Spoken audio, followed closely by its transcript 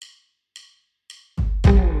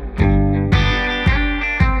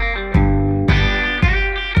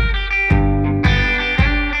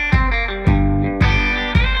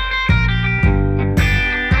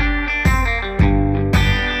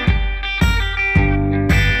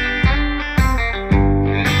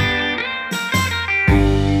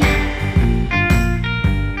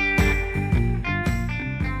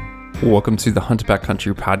Welcome to the Hunt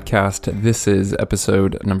Backcountry podcast. This is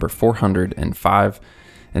episode number 405,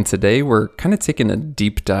 and today we're kind of taking a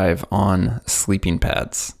deep dive on sleeping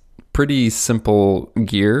pads. Pretty simple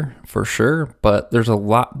gear for sure, but there's a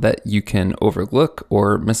lot that you can overlook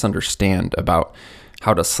or misunderstand about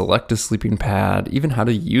how to select a sleeping pad, even how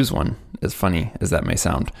to use one, as funny as that may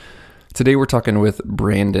sound. Today we're talking with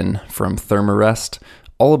Brandon from Thermarest,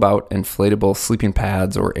 all about inflatable sleeping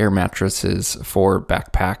pads or air mattresses for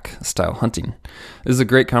backpack style hunting. This is a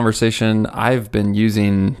great conversation. I've been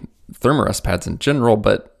using Thermarest pads in general,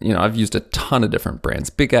 but I've used a ton of different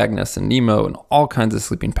brands, Big Agnes and Nemo and all kinds of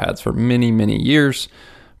sleeping pads for many, many years.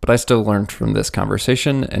 But I still learned from this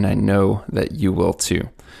conversation, and I know that you will too.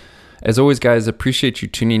 As always, guys, appreciate you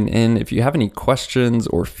tuning in. If you have any questions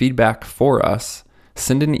or feedback for us,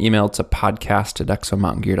 send an email to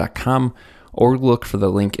podcast@exomountaingear.com or look for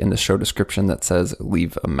the link in the show description that says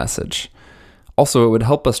leave a message. Also, it would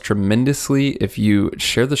help us tremendously if you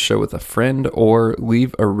share the show with a friend or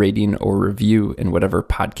leave a rating or review in whatever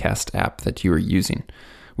podcast app that you are using.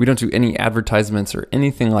 We don't do any advertisements or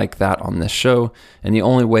anything like that on this show, and the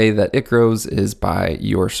only way that it grows is by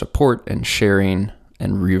your support and sharing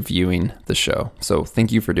and reviewing the show. So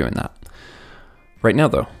thank you for doing that. Right now,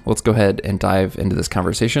 though, let's go ahead and dive into this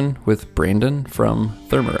conversation with Brandon from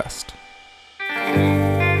Thermarest.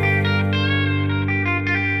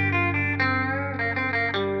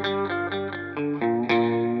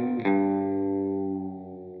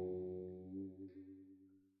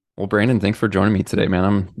 Well, Brandon, thanks for joining me today, man.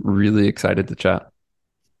 I'm really excited to chat.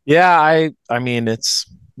 Yeah, I mean it's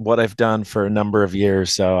what I've done for a number of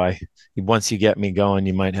years, so I once you get me going,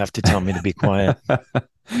 you might have to tell me to be quiet.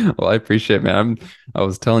 Well, I appreciate it, man. I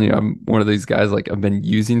was telling you, I'm one of these guys, like I've been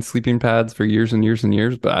using sleeping pads for years and years and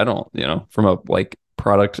years, but I don't, from a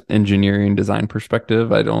product engineering design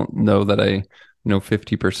perspective, I don't know that I know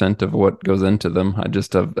 50% of what goes into them. I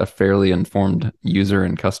just have a fairly informed user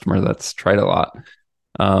and customer that's tried a lot.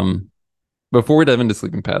 Um, Before we dive into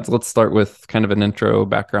sleeping pads, let's start with kind of an intro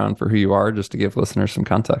background for who you are, just to give listeners some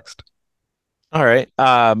context. All right.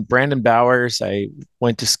 Brandon Bowers, I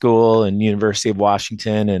went to school in University of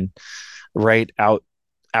Washington and right out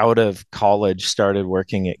of college started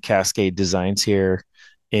working at Cascade Designs here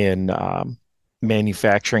in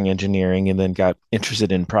manufacturing engineering, and then got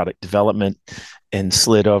interested in product development and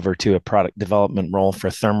slid over to a product development role for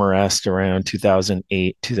Thermarest around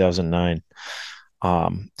 2008, 2009.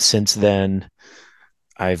 Since then,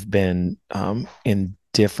 I've been in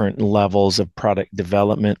different levels of product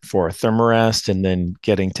development for Thermarest, and then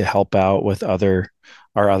getting to help out with our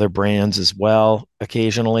other brands as well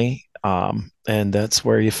occasionally. And that's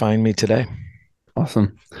where you find me today.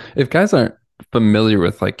 Awesome. If guys aren't familiar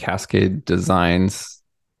with like Cascade Designs,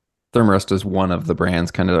 Thermarest is one of the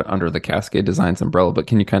brands kind of under the Cascade Designs umbrella, but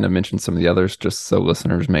can you kind of mention some of the others just so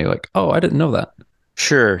listeners may like, oh, I didn't know that.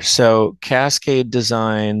 Sure. So Cascade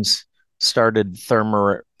Designs started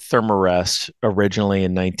Thermarest originally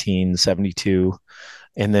in 1972.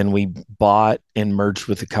 And then we bought and merged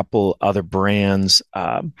with a couple other brands.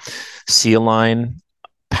 Sea Line,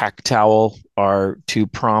 Pack Towel are two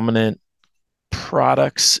prominent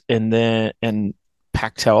products. And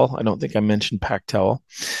Pack Towel, I don't think I mentioned Pack Towel.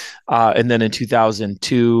 And then in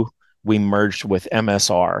 2002, we merged with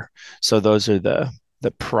MSR. So those are the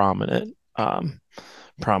prominent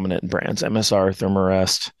brands: MSR,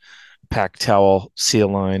 Thermarest, Pack Towel, Sea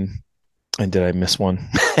Line. And did I miss one?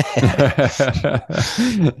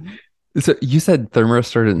 So you said Thermarest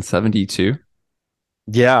started in 72?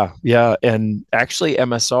 Yeah, yeah. And actually,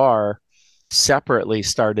 MSR separately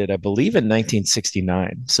started, I believe, in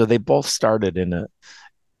 1969. So they both started in a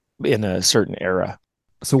certain era.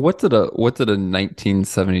 So what did a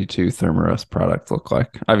 1972 Thermarest product look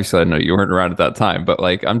like? Obviously, I know you weren't around at that time, but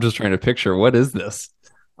like I'm just trying to picture what is this?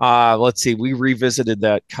 Let's see. We revisited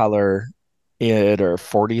that color at our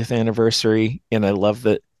 40th anniversary, and I love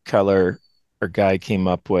that color our guy came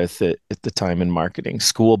up with it at the time in marketing: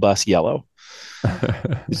 school bus yellow.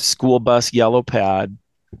 School bus yellow pad.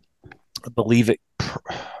 I believe it.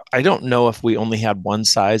 I don't know if we only had one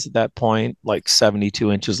size at that point, like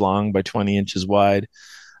 72 inches long by 20 inches wide.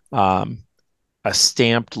 Um, a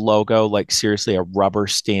stamped logo, like seriously a rubber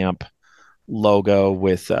stamp logo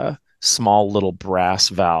with a small little brass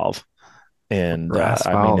valve. And Brass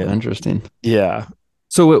I mean, valve, interesting. yeah,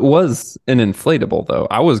 So it was an inflatable though.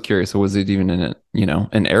 I was curious, was it even in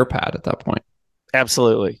an air pad at that point?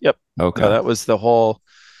 absolutely. Yep. No, Okay. that was the whole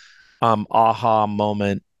aha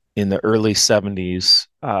moment in the early 70s.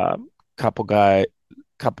 Couple guy,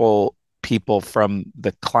 couple people from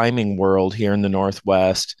the climbing world here in the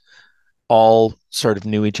Northwest all sort of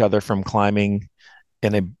knew each other from climbing,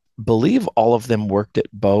 and a believe all of them worked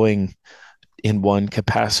at Boeing in one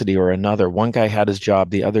capacity or another. One guy had his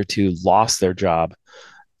job, the other two lost their job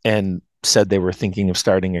and said they were thinking of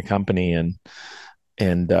starting a company. And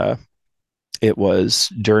it was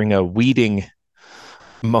during a weeding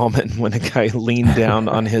moment when a guy leaned down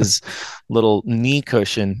on his little knee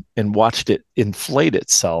cushion and watched it inflate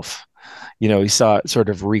itself. He saw it sort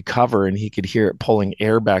of recover and he could hear it pulling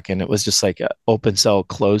air back in. It was just like a open cell,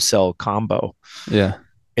 closed cell combo. Yeah.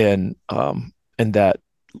 And that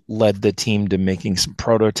led the team to making some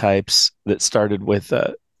prototypes that started with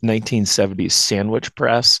a 1970s sandwich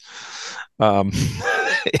press. Um,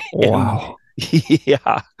 and Wow.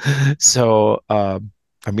 yeah, so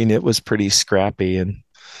I mean, it was pretty scrappy, and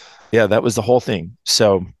yeah, that was the whole thing.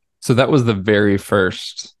 So So that was the very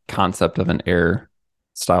first concept of an air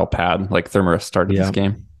style pad, like Thermarest started this yeah,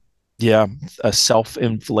 game. yeah, a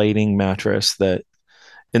self-inflating mattress that,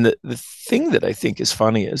 and the thing that I think is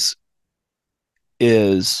funny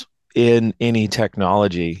is in any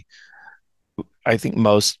technology, I think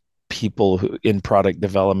most people who in product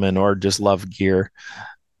development or just love gear,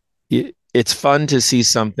 it's fun to see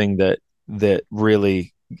something that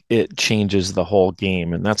really it changes the whole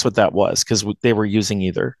game, and that's what that was because they were using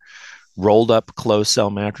either rolled up closed cell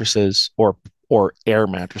mattresses or air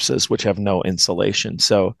mattresses, which have no insulation.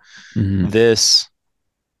 So Hmm. this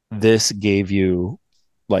this gave you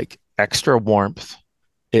like extra warmth.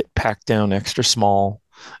 It packed down extra small.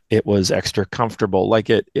 It was extra comfortable. Like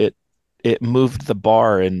it moved the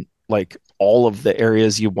bar in like all of the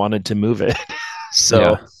areas you wanted to move it.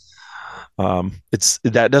 So Yeah. it's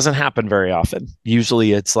that doesn't happen very often.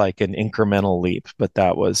 Usually it's like an incremental leap, but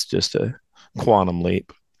that was just a quantum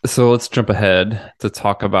leap. So let's jump ahead to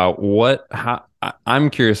talk about I'm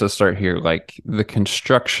curious to start here, like the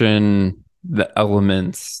construction, the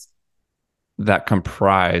elements that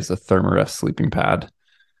comprise a Thermarest sleeping pad.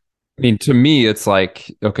 I mean, to me, it's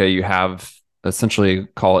like, okay, you have essentially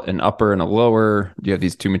call it an upper and a lower. You have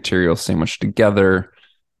these two materials sandwiched together,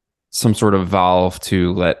 some sort of valve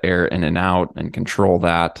to let air in and out and control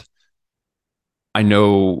that. I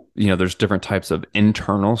know, there's different types of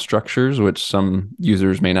internal structures, which some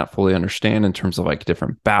users may not fully understand in terms of like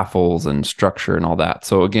different baffles and structure and all that.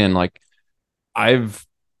 So again, like I've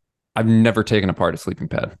I've never taken apart a sleeping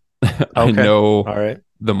pad. I Okay. know All right.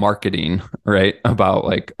 the marketing, right? About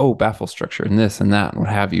like, oh, baffle structure and this and that and what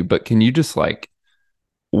have you. But can you just like,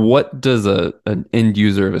 what does an end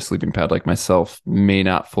user of a sleeping pad like myself may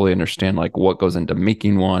not fully understand, like what goes into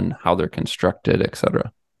making one, how they're constructed,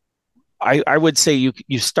 etc. I would say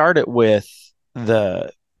you start it with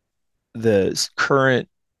the the current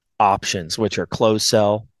options, which are closed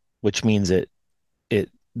cell, which means it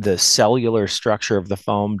the cellular structure of the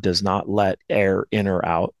foam does not let air in or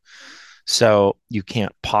out. So you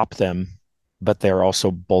can't pop them, but they're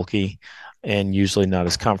also bulky and usually not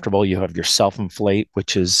as comfortable. You have your self-inflate,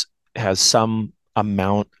 which is has some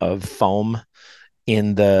amount of foam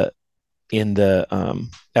in the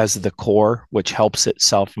as the core, which helps it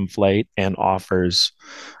self-inflate and offers,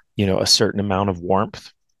 a certain amount of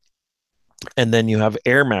warmth. And then you have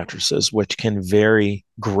air mattresses, which can vary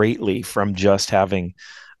greatly from just having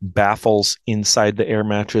baffles inside the air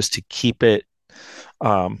mattress to keep it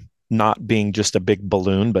not being just a big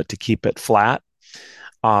balloon, but to keep it flat.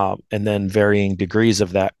 And then varying degrees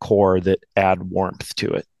of that core that add warmth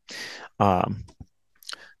to it. Um,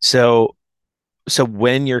 so, so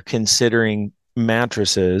when you're considering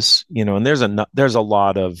mattresses, and there's a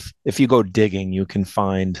lot of if you go digging, you can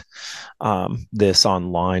find this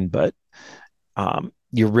online, but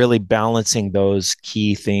you're really balancing those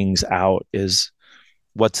key things out. Is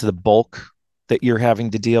what's the bulk that you're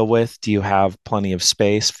having to deal with? Do you have plenty of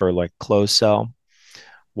space for like closed cell?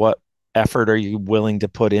 What effort are you willing to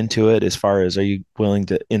put into it as far as are you willing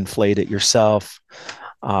to inflate it yourself?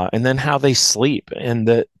 And then how they sleep. And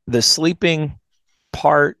the sleeping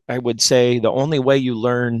part, I would say the only way you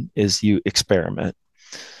learn is you experiment.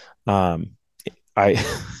 Um, I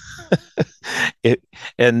it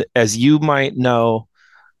and as you might know,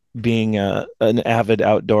 being an avid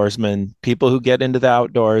outdoorsman, people who get into the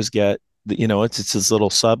outdoors get, it's this little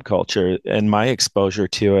subculture, and my exposure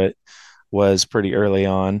to it was pretty early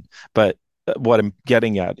on. But what I'm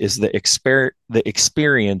getting at is the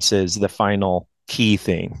experience is the final key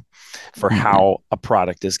thing for Mm-hmm. how a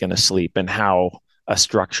product is going to sleep and how a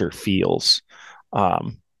structure feels,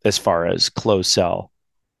 as far as closed cell,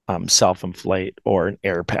 self-inflate or an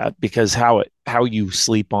air pad, because how you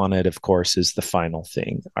sleep on it, of course, is the final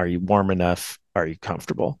thing. Are you warm enough? Are you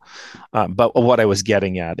comfortable? But what I was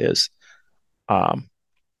getting at is, um,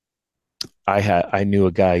 I knew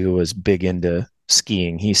a guy who was big into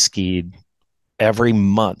skiing. He skied every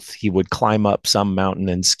month he would climb up some mountain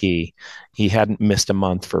and ski. He hadn't missed a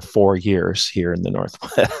month for 4 years here in the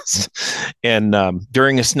Northwest. And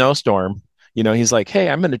during a snowstorm, he's like, hey,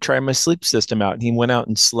 I'm going to try my sleep system out. And he went out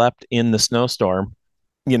and slept in the snowstorm,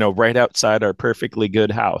 right outside our perfectly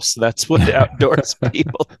good house. That's what outdoors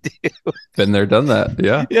people do. Been there, done that.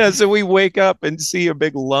 Yeah. Yeah. So we wake up and see a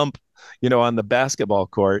big lump, on the basketball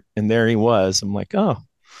court. And there he was. I'm like, oh,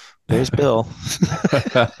 there's Bill.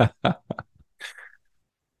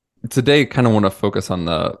 Today kind of want to focus on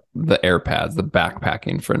the air pads, the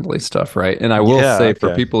backpacking friendly stuff, right? And I will Yeah. say for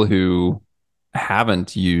Okay. people who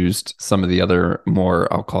haven't used some of the other more,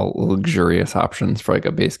 I'll call luxurious options for like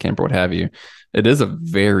a base camp or what have you, it is a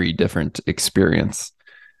very different experience.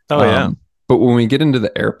 Oh, yeah. Um, but when we get into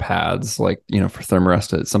the air pads, like, for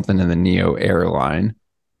Thermarest, it's something in the Neo airline.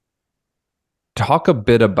 Talk a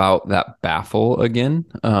bit about that baffle again,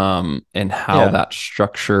 and how Yeah. that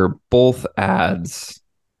structure both adds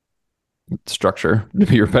structure to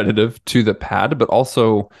be repetitive to the pad, but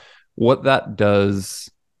also what that does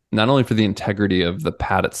not only for the integrity of the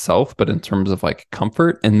pad itself, but in terms of like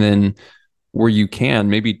comfort. And then where you can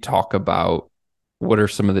maybe talk about what are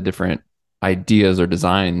some of the different ideas or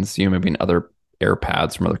designs, maybe in other air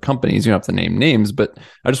pads from other companies. You don't have to name names, but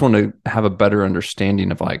I just want to have a better understanding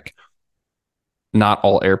of like not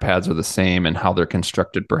all air pads are the same and how they're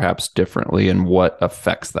constructed perhaps differently and what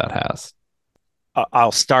effects that has.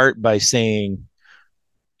 I'll start by saying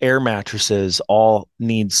air mattresses all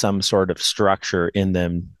need some sort of structure in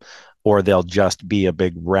them, or they'll just be a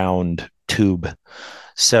big round tube.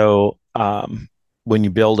 So when you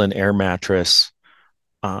build an air mattress,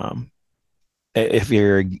 um, if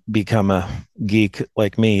you're become a geek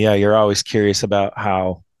like me, yeah, you're always curious about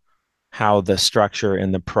how the structure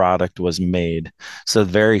in the product was made. So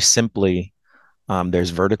very simply, there's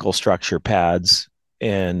vertical structure pads,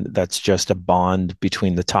 and that's just a bond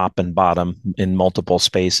between the top and bottom in multiple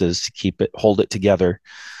spaces to hold it together.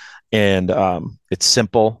 And it's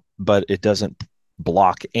simple, but it doesn't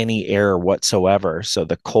block any air whatsoever. So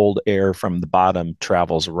the cold air from the bottom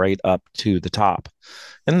travels right up to the top,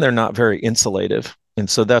 and they're not very insulative. And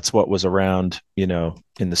so that's what was around, in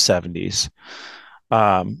the 70s.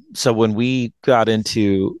 So when we got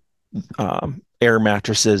into air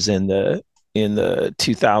mattresses in the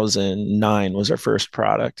 2009 was our first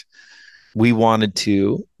product. We wanted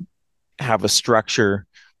to have a structure,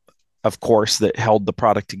 of course, that held the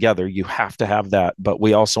product together. You have to have that, but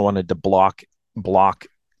we also wanted to block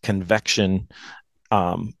convection,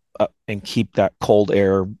 and keep that cold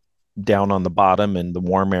air down on the bottom and the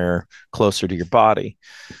warm air closer to your body.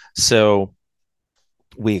 So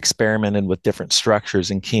we experimented with different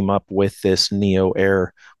structures and came up with this Neo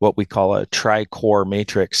Air, what we call a tri-core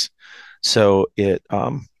matrix. So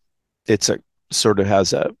it's a sort of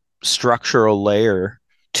has a structural layer,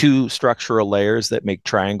 two structural layers that make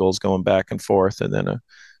triangles going back and forth, and then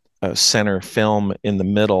a center film in the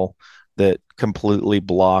middle that completely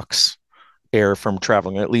blocks air from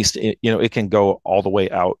traveling. At least it can go all the way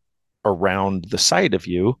out around the side of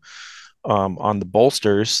you, on the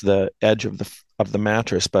bolsters, the edge of the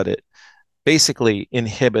mattress, but it basically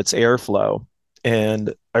inhibits airflow.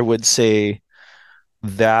 And I would say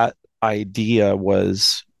that idea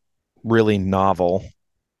was really novel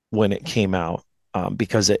when it came out,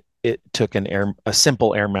 because it took a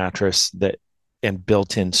simple air mattress that and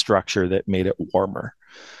built-in structure that made it warmer.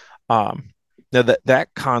 Um, Now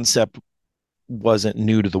that concept wasn't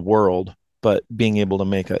new to the world, but being able to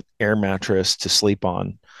make an air mattress to sleep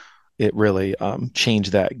on, it really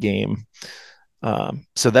changed that game.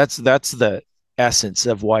 So that's the essence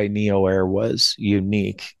of why Neo Air was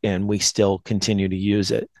unique, and we still continue to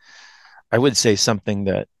use it. I would say something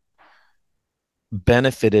that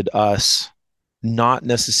benefited us, not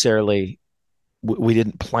necessarily, we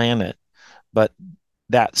didn't plan it, but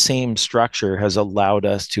that same structure has allowed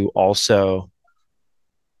us to also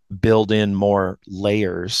build in more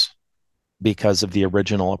layers because of the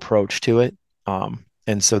original approach to it.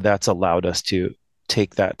 And so that's allowed us to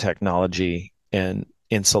take that technology and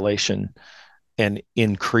insulation and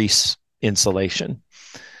increase insulation.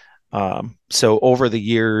 So over the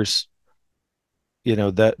years,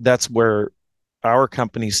 that's where our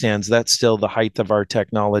company stands. That's still the height of our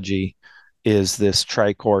technology, is this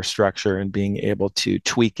tri-core structure and being able to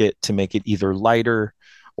tweak it to make it either lighter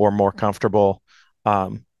or more comfortable.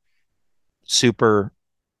 Um, super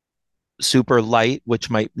super light, which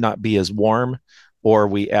might not be as warm, or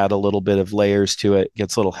we add a little bit of layers to it,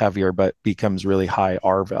 gets a little heavier, but becomes really high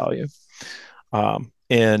R value.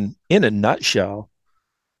 And in a nutshell,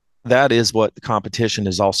 that is what the competition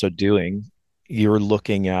is also doing. You're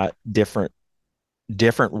looking at different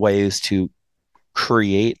ways to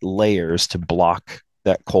create layers to block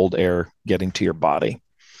that cold air getting to your body.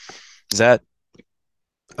 Is that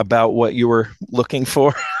about what you were looking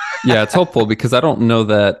for? Yeah, it's helpful because I don't know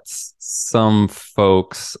that some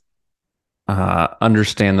folks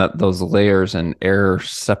understand that those layers and air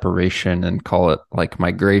separation and call it like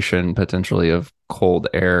migration potentially of cold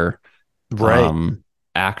air Right. um,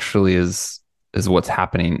 actually is what's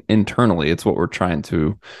happening internally. It's what we're trying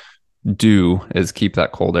to do is keep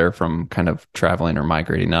that cold air from kind of traveling or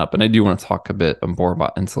migrating up. And I do want to talk a bit more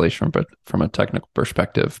about insulation, but from a technical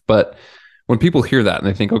perspective. But when people hear that and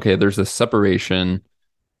they think, okay, there's this separation,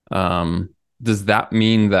 um, does that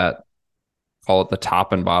mean that call it the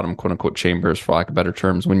top and bottom quote unquote chambers, for lack of better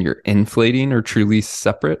terms, when you're inflating are truly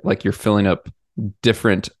separate, like you're filling up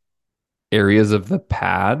different areas of the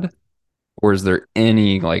pad, or is there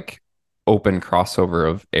any like open crossover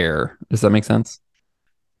of air? Does that make sense?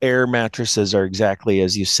 Air mattresses are exactly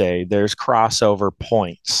as you say. There's crossover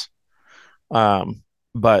points, um,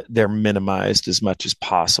 but they're minimized as much as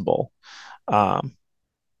possible. Um,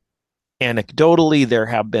 Anecdotally, there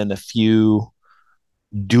have been a few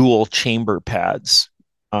dual chamber pads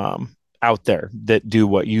out there that do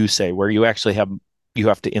what you say, where you have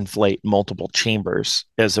to inflate multiple chambers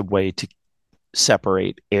as a way to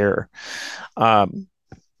separate air. Um,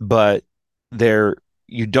 but they're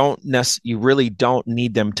you really don't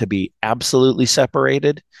need them to be absolutely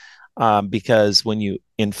separated, because when you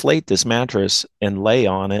inflate this mattress and lay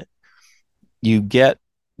on it, you get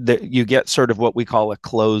you get sort of what we call a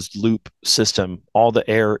closed loop system. All the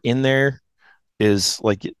air in there is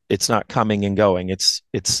like it's not coming and going. It's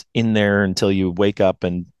in there until you wake up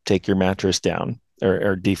and take your mattress down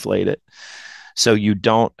or deflate it. So you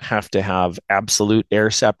don't have to have absolute air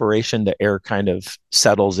separation. The air kind of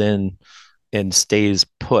settles in and stays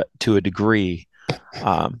put to a degree.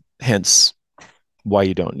 Hence why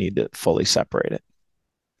you don't need to fully separate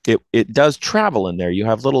it. It does travel in there. You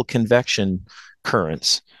have little convection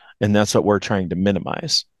currents, and that's what we're trying to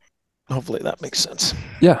minimize. Hopefully that makes sense.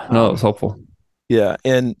 Yeah, no, that was Um, helpful. yeah,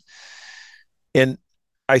 and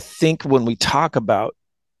I think when we talk about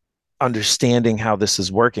understanding how this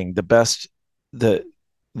is working, the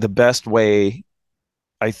the best way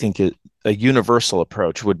I think a universal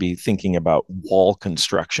approach would be thinking about wall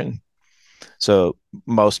construction. So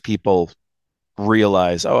most people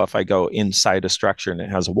realize, oh, if I go inside a structure and it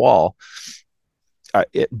has a wall,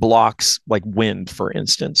 it blocks like wind, for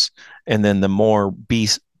instance. And then the more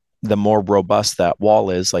robust that wall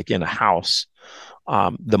is, like in a house,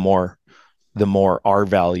 the more R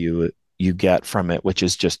value you get from it, which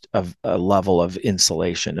is just a level of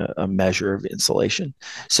insulation, a measure of insulation.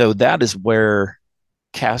 So that is where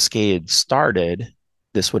Cascade started.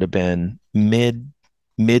 This would have been mid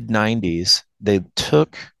 90s. They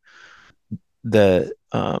took the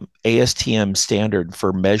ASTM standard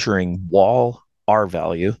for measuring wall R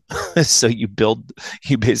value. So you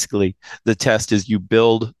basically, the test is you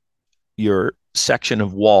build your section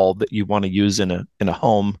of wall that you want to use in a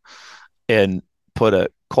home and put a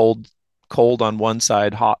cold on one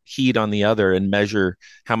side, hot heat on the other, and measure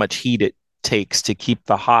how much heat it takes to keep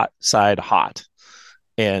the hot side hot.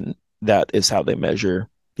 And that is how they measure.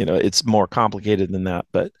 You know, it's more complicated than that,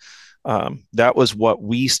 but that was what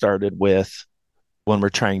we started with when we're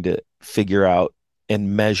trying to figure out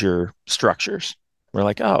and measure structures. We're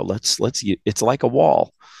like, oh, let's it's like a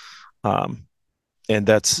wall. Um, and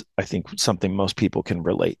that's I think something most people can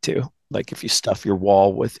relate to. Like if you stuff your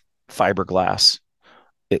wall with fiberglass,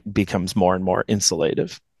 it becomes more and more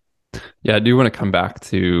insulative. Yeah, I do want to come back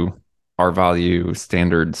to our value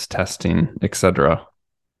standards, testing, etc.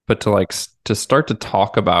 But to to start to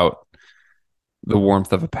talk about the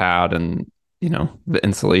warmth of a pad and the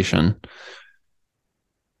insulation,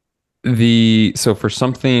 the so for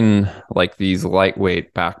something like these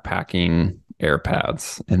lightweight backpacking air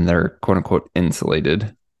pads and they're quote unquote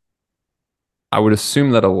insulated, I would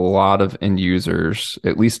assume that a lot of end users,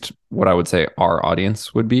 at least what I would say our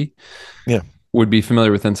audience Yeah, would be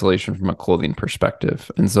familiar with insulation from a clothing perspective.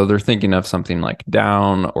 And so they're thinking of something like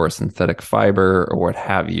down or a synthetic fiber or what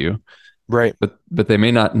have you. right. But they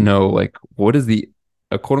may not know like what is the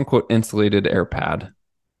a quote unquote insulated air pad.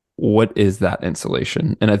 What is that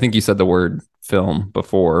insulation? And I think you said the word film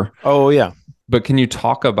before, Oh yeah. but can you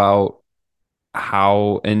talk about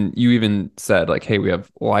how, and you even said like, hey, we have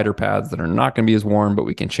lighter pads that are not going to be as warm, but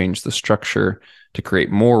we can change the structure to create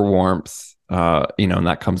more warmth, and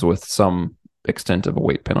that comes with some extent of a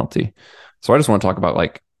weight penalty. So I just want to talk about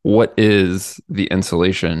like, what is the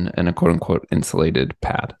insulation in a quote unquote insulated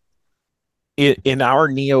pad? In our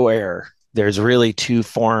Neo Air, there's really two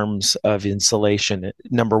forms of insulation.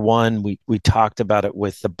 Number one, we talked about it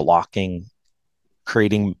with the blocking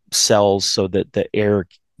creating cells so that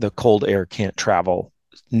the cold air can't travel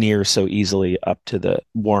near so easily up to the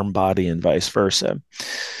warm body and vice versa.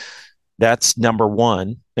 That's number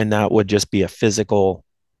one, and that would just be a physical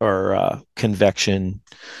or convection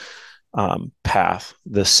path.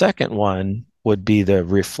 The second one would be the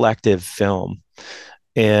reflective film,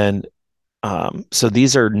 and so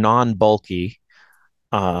these are non-bulky,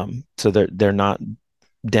 so they're not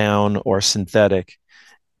down or synthetic,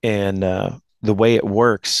 and the way it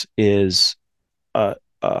works is a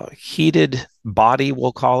heated body,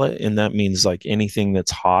 we'll call it, and that means like anything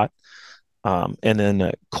that's hot, and then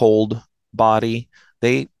a cold body.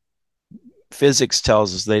 They Physics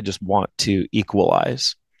tells us they just want to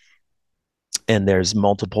equalize, and there's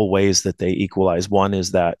multiple ways that they equalize. One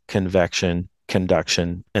is that convection,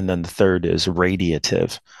 conduction, and then the third is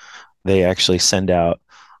radiative. They actually send out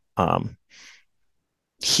um,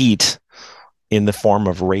 heat in the form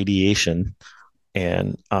of radiation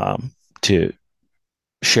and to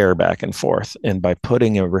share back and forth. And by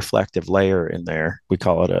putting a reflective layer in there, we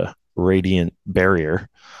call it a radiant barrier.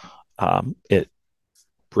 It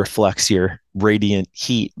reflects your radiant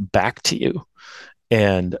heat back to you.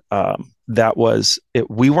 And that was it.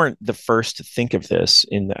 We weren't the first to think of this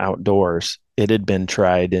in the outdoors. It had been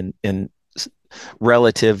tried in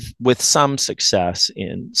relative with some success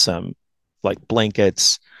in some like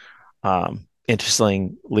blankets.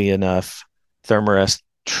 Interestingly enough, Thermarest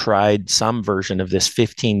tried some version of this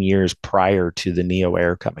 15 years prior to the Neo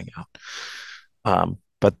Air coming out.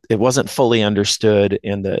 But it wasn't fully understood,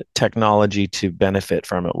 and the technology to benefit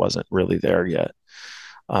from it wasn't really there yet.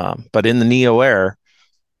 But in the Neo Air,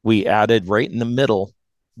 we added right in the middle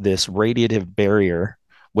this radiative barrier,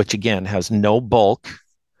 which again has no bulk,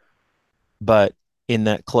 but in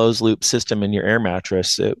that closed loop system in your air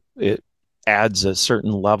mattress, it adds a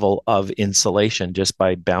certain level of insulation just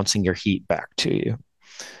by bouncing your heat back to you.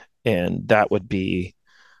 And that would be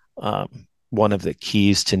one of the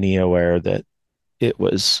keys to Neo Air, that it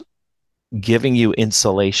was giving you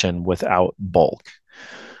insulation without bulk.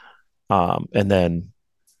 And then,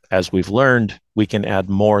 as we've learned, we can add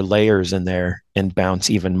more layers in there and bounce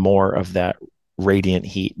even more of that radiant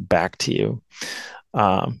heat back to you.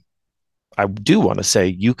 Um, I do want to say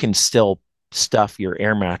you can still stuff your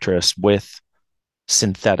air mattress with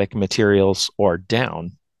synthetic materials or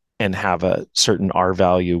down and have a certain R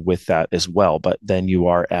value with that as well, but then you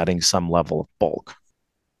are adding some level of bulk.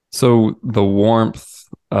 So the warmth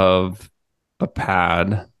of a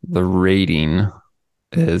pad, the rating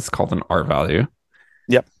is called an R value.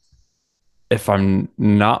 Yep. If I'm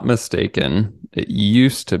not mistaken, it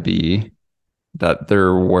used to be that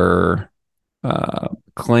there were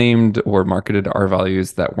claimed or marketed R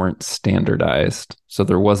values that weren't standardized. So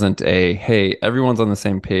there wasn't a, hey, everyone's on the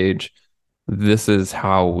same page. This is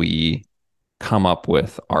how we come up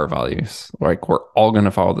with R values. Like we're all going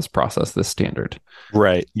to follow this process, this standard.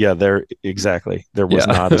 Right. Yeah, there exactly. There was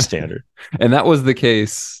Yeah. not a standard. And that was the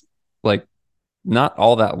case like not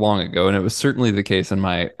all that long ago. And it was certainly the case in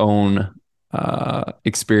my own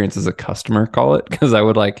experience as a customer, call it, because I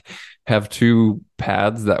would like have two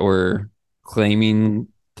pads that were claiming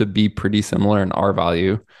to be pretty similar in R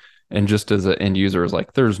value. And just as an end user, was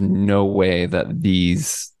like, there's no way that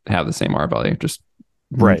these have the same R value. Just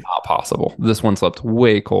Right. not possible. This one slept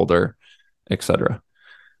way colder, etc.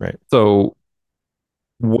 Right. So,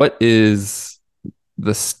 what is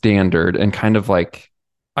the standard and kind of like,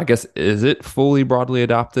 I guess, is it fully broadly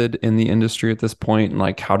adopted in the industry at this point? And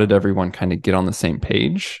like, how did everyone kind of get on the same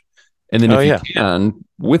page? And then Oh if you yeah. can,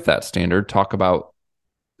 with that standard, talk about,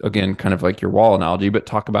 again, kind of like your wall analogy, but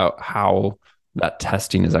talk about how that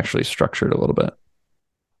testing is actually structured a little bit.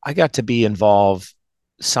 I got to be involved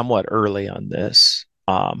somewhat early on this.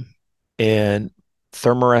 And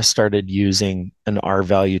Thermarest started using an R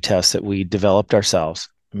value test that we developed ourselves.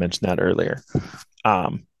 I mentioned that earlier.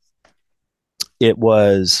 Um, it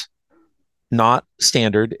was not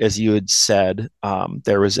standard, as you had said.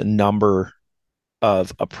 There was a number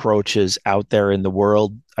of approaches out there in the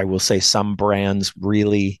world. I will say some brands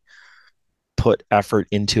really put effort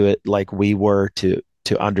into it, like we were, to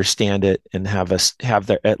understand it and have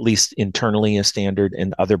their at least internally a standard.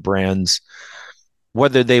 And other brands,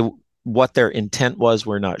 whether they what their intent was,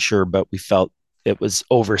 we're not sure, but we felt it was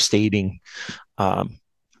overstating um,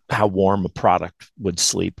 how warm a product would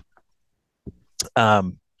sleep.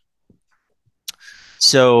 Um,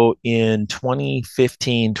 so in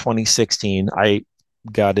 2015, 2016, I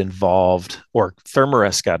got involved, or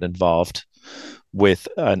Thermarest got involved with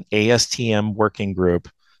an ASTM working group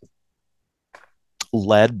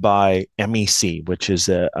led by MEC, which is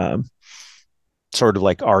a sort of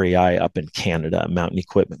like REI up in Canada, Mountain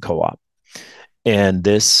Equipment Co-op. And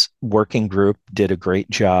this working group did a great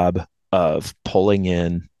job of pulling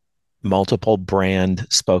in multiple brand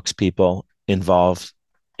spokespeople involved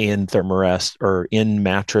in thermarest or in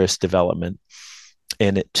mattress development.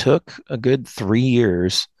 And it took a good 3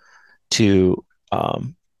 years to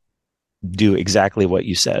do exactly what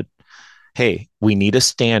you said. Hey, we need a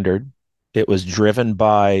standard. It was driven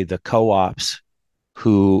by the co-ops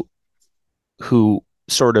who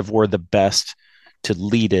sort of were the best to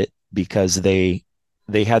lead it because they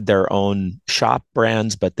had their own shop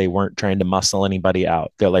brands, but they weren't trying to muscle anybody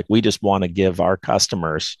out. They're like, we just want to give our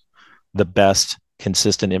customers the best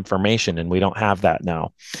consistent information, and we don't have that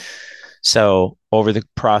now. So over the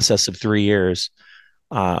process of 3 years,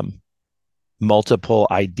 um, multiple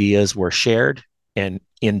ideas were shared and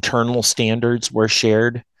internal standards were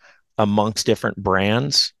shared amongst different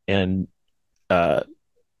brands. And uh,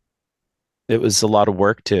 it was a lot of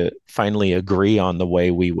work to finally agree on the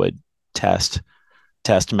way we would test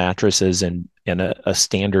mattresses and a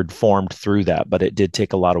standard formed through that, but it did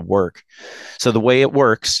take a lot of work. So the way it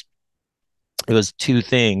works, it was two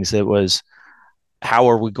things. It was how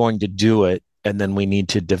are we going to do it, and then we need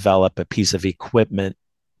to develop a piece of equipment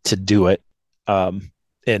to do it,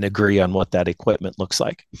 and agree on what that equipment looks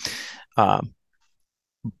like. Um,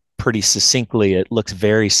 Pretty succinctly, it looks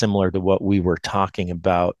very similar to what we were talking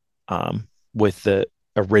about with the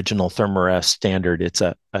original Thermarest standard. It's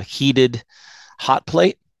a heated hot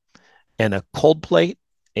plate and a cold plate,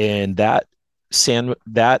 and that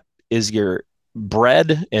is your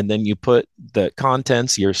bread, and then you put the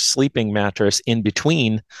contents, your sleeping mattress, in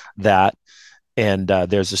between that, and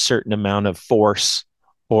there's a certain amount of force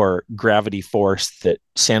or gravity force that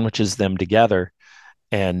sandwiches them together,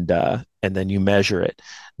 and then you measure it.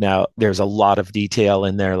 Now, there's a lot of detail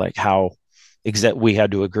in there, like how exact we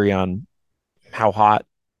had to agree on how hot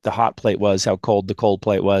the hot plate was, how cold the cold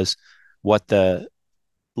plate was, what the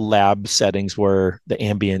lab settings were, the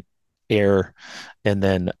ambient air, and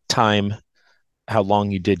then time, how long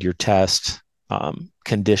you did your test,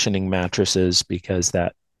 conditioning mattresses because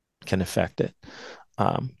that can affect it.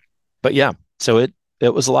 Um, but yeah, so it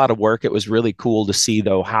was a lot of work. It was really cool to see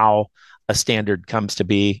though how a standard comes to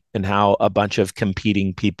be and how a bunch of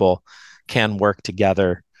competing people can work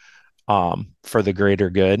together for the greater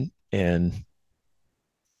good. And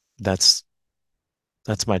that's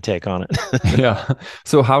that's my take on it. Yeah.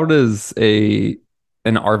 So how does a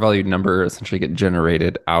an R value number essentially get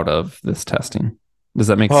generated out of this testing? Does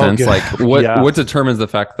that make Oh, sense? good. Like Yeah, what determines the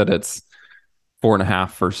fact that it's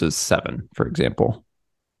 4.5 versus 7, for example?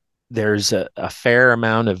 there's a fair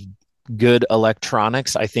amount of good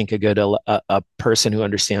electronics. I think a person who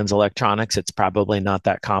understands electronics, it's probably not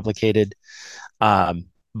that complicated. But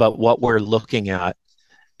what we're looking at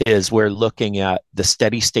is we're looking at the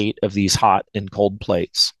steady state of these hot and cold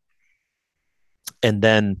plates, and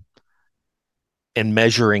then and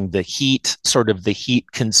measuring the heat, sort of the heat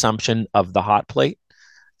consumption of the hot plate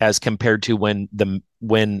as compared to when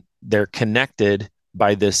they're connected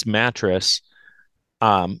by this mattress.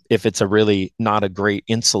 If it's a really not a great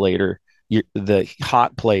insulator, the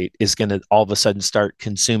hot plate is going to all of a sudden start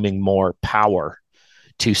consuming more power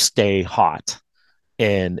to stay hot.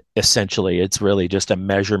 And essentially, it's really just a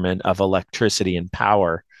measurement of electricity and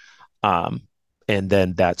power. Um, and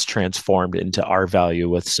then that's transformed into R value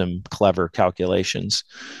with some clever calculations.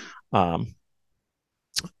 Um,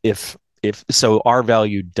 if so, R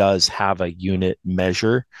value does have a unit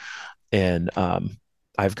measure, and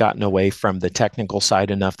I've gotten away from the technical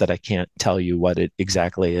side enough that I can't tell you what it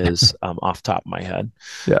exactly is off top of my head.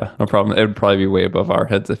 Yeah, no problem. It would probably be way above our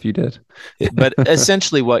heads if you did. But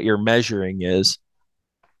essentially, what you're measuring is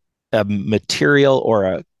a material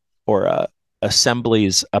or a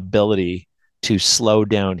assembly's ability to slow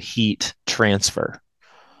down heat transfer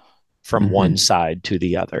from one Hmm. side to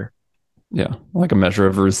the other. Yeah, like a measure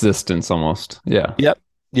of resistance almost. Yeah. Yep,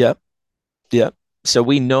 yep, yep. So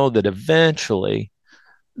we know that eventually,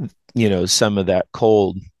 some of that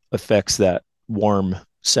cold affects that warm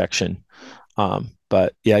section.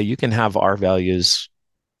 But yeah, you can have R values,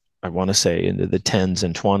 I want to say, into the tens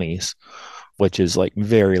and 20s, which is like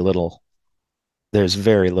very little. There's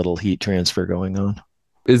very little heat transfer going on.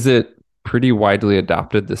 Is it pretty widely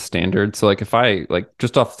adopted, the standard? So like if I like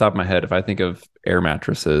just off the top of my head, if I think of air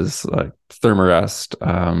mattresses like Thermarest,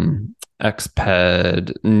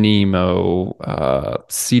 Xped, Nemo,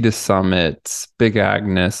 Sea to Summit, Big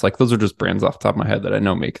Agnes, like those are just brands off the top of my head that I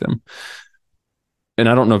know make them. And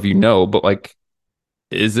I don't know if you know, but like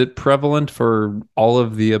is it prevalent for all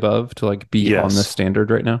of the above to like be on this Yes.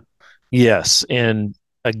 standard right now? Yes. And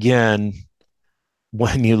again,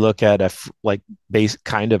 when you look at like base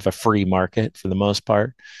kind of a free market for the most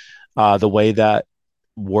part, The way that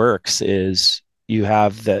works is you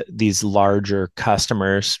have these larger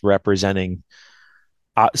customers representing.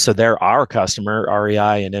 So they're our customer,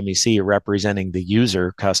 REI and MEC representing the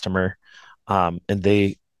user customer, and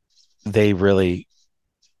they really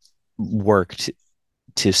worked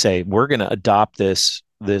to say we're going to adopt this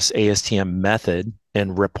ASTM method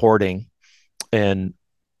and reporting. And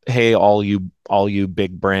hey, all you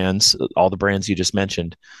big brands, all the brands you just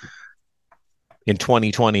mentioned, in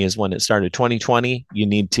 2020 is when it started. 2020, you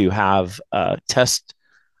need to have a test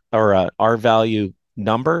or a R value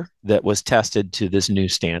number that was tested to this new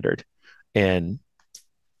standard. And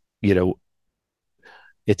you know,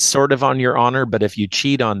 it's sort of on your honor, but if you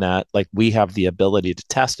cheat on that, like we have the ability to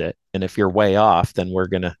test it. And if you're way off, then we're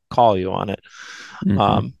going to call you on it.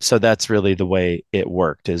 Mm-hmm. So that's really the way it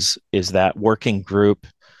worked is that working group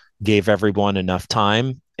gave everyone enough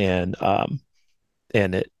time, and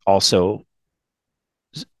it also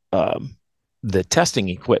um, the testing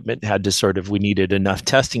equipment had to sort of we needed enough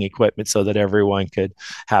testing equipment so that everyone could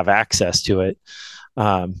have access to it.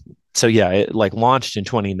 Um, so yeah, it like launched in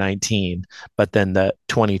 2019, but then the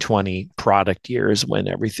 2020 product year is when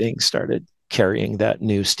everything started carrying that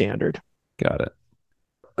new standard. Got it.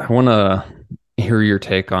 I want to hear your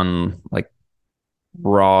take on like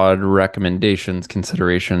broad recommendations,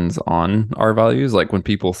 considerations on R values, like when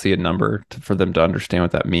people see a number for them to understand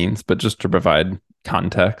what that means, but just to provide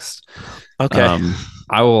context. Okay.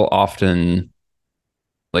 I will often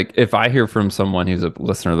like if I hear from someone who's a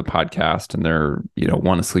listener of the podcast and they're,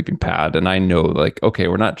 want a sleeping pad, and I know like, okay,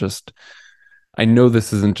 we're not just I know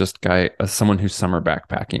this isn't just someone who's summer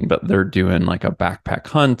backpacking, but they're doing like a backpack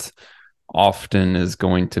hunt, often is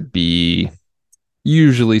going to be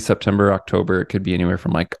usually September, October. It could be anywhere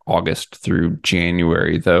from like August through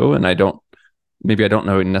January, though. And maybe I don't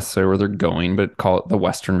know necessarily where they're going, but call it the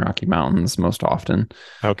Western Rocky Mountains most often.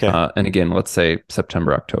 Okay. And again, let's say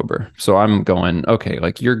September, October. So I'm going, okay,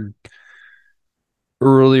 like you're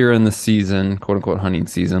earlier in the season, quote unquote hunting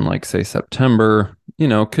season, like say September,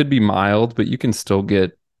 could be mild, but you can still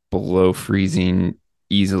get below freezing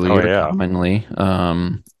easily Oh or yeah. commonly.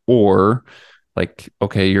 Or like,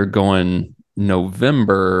 okay, you're going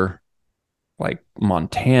November, like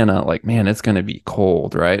Montana, like, man, it's going to be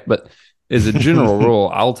cold, right? But as a general rule,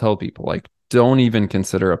 I'll tell people, like, don't even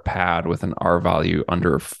consider a pad with an R value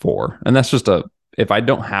under 4. And that's just if I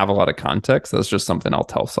don't have a lot of context, that's just something I'll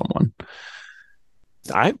tell someone.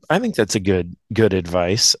 I think that's a good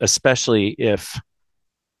advice, especially if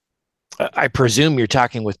I presume you're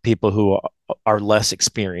talking with people who are less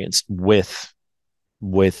experienced with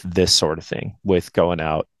this sort of thing, with going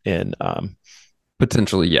out and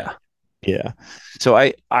Potentially, yeah. yeah. So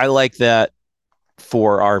I like that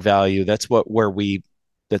for our value. That's what where we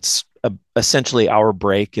that's essentially our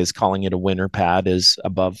break is calling it a winter pad is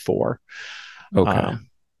above 4. Okay. Um,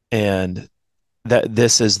 and that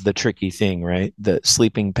this is the tricky thing, right? The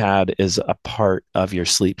sleeping pad is a part of your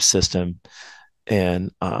sleep system.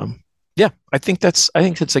 And yeah, I think that's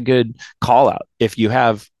a good call out. If you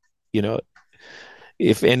have, you know,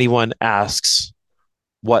 if anyone asks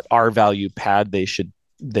what R value pad they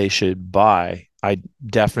should buy, I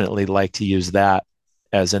definitely like to use that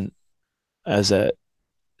as an as a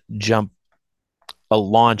jump a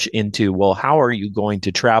launch into, well, how are you going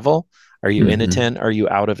to travel? Are you in a Mm-hmm. tent? Are you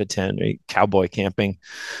out of a tent? Are you cowboy camping?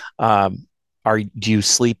 Um, do you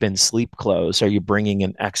sleep in sleep clothes? Are you bringing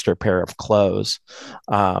an extra pair of clothes?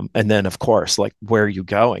 And then, of course, like where are you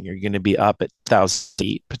going? Are you going to be up at 1,000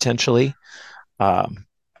 feet potentially? Um,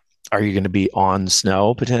 are you going to be on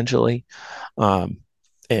snow potentially? Um,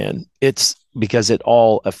 and it's because it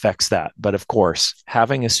all affects that. But of course,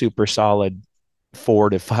 having a super solid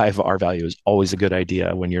 4 to 5 R value is always a good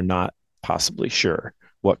idea when you're not possibly sure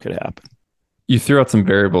what could happen. You threw out some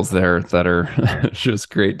variables there that are just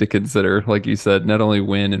great to consider. Like you said, not only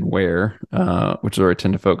when and where, which is where I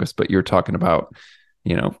tend to focus, but you're talking about,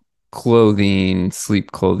 you know, clothing,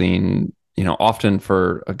 sleep clothing. Often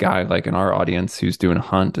for a guy like in our audience who's doing a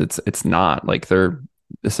hunt, it's not like they're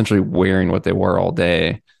essentially wearing what they wore all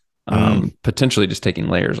day. Mm, Potentially just taking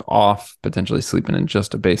layers off, potentially sleeping in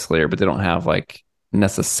just a base layer, but they don't have like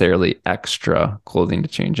necessarily extra clothing to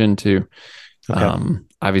change into. okay.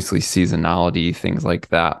 Obviously seasonality, things like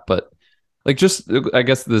that. But like just I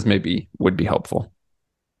guess this maybe would be helpful.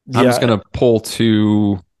 I'm just Yeah. gonna pull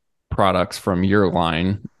two products from your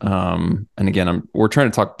line. And again, we're trying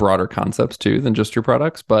to talk broader concepts too than just your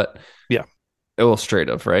products, but Yeah.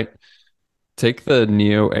 illustrative, right? Take the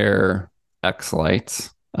Neo Air X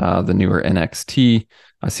Lights, the newer NXT.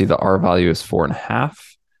 I see the R value is 4.5.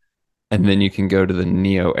 And then you can go to the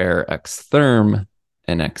Neo Air X Therm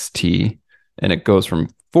NXT, and it goes from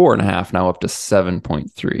 4.5, now up to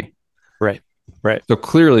 7.3. Right. Right. So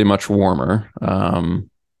clearly much warmer.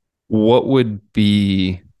 What would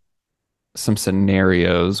be some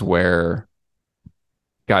scenarios where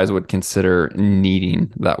guys would consider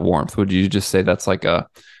needing that warmth? Would you just say that's like a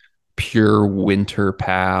pure winter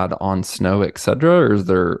pad on snow, etc.? Or is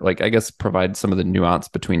there, like, I guess provide some of the nuance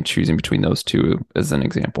between choosing between those two as an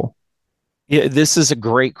example? Yeah, this is a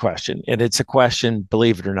great question. And it's a question,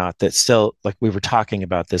 believe it or not, that still, like we were talking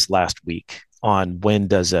about this last week on when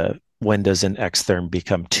does an extherm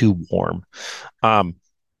become too warm? Um,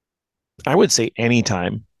 I would say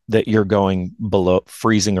anytime that you're going below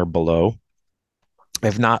freezing or below.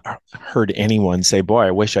 I've not heard anyone say, "Boy,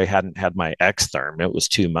 I wish I hadn't had my extherm. It was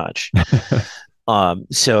too much."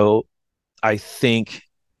 So I think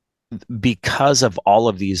because of all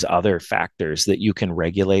of these other factors that you can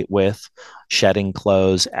regulate with shedding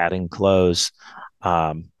clothes, adding clothes,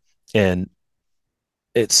 um, and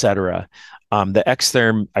etc. The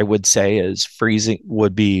xtherm, I would say, is freezing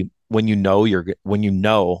would be when you know,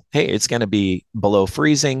 hey, it's going to be below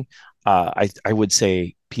freezing. I would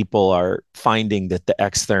say people are finding that the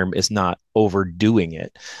xtherm is not overdoing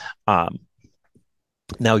it. Um,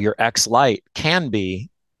 Now your X light can be,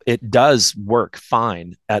 it does work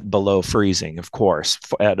fine at below freezing, of course,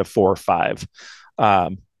 at a 4 or 5.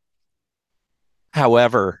 Um,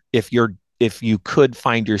 However, if you could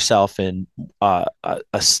find yourself in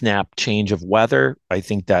a snap change of weather, I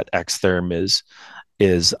think that Xtherm is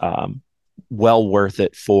well worth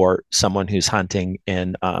it for someone who's hunting.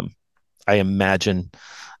 And I imagine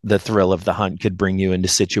the thrill of the hunt could bring you into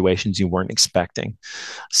situations you weren't expecting.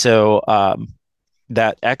 So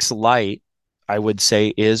that X light, I would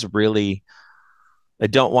say, is really. I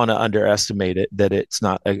don't want to underestimate it that it's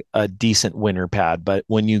not a decent winter pad, but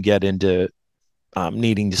when you get into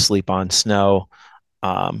needing to sleep on snow,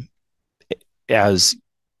 um, as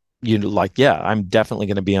you like, yeah, I'm definitely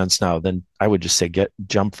going to be on snow. Then I would just say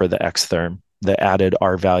jump for the Xtherm. The added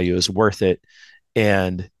R value is worth it,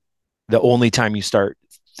 and the only time you start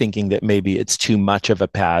thinking that maybe it's too much of a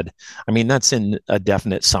pad, I mean, that's in a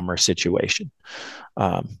definite summer situation.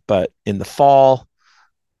 But in the fall,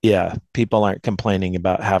 yeah, people aren't complaining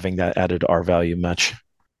about having that added R value much.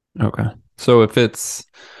 Okay. So if it's,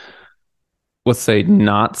 let's say,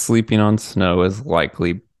 not sleeping on snow is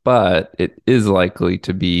likely, but it is likely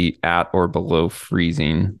to be at or below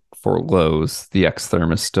freezing for lows, the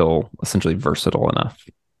Xtherm is still essentially versatile enough.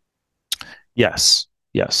 Yes,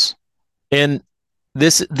 yes. And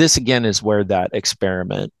this again is where that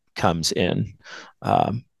experiment comes in.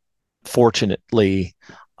 Um, Fortunately,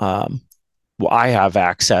 um, well, I have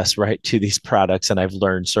access right to these products, and I've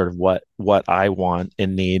learned sort of what I want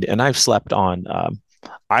and need. And I've slept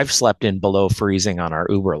in below freezing on our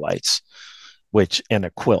Uber lights, which in a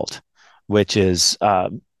quilt, which is a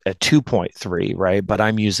 2.3, right? But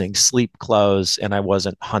I'm using sleep clothes, and I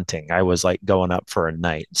wasn't hunting. I was like going up for a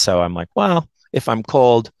night, so I'm like, well, if I'm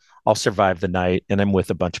cold, I'll survive the night, and I'm with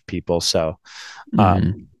a bunch of people. So, um,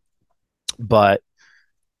 Mm-hmm. but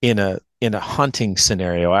in a hunting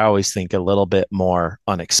scenario, I always think a little bit more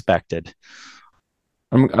unexpected.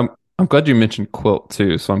 I'm glad you mentioned quilt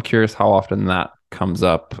too. So I'm curious how often that comes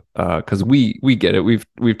up because we get it.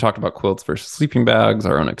 We've talked about quilts versus sleeping bags,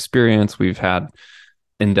 our own experience. We've had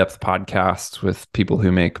in-depth podcasts with people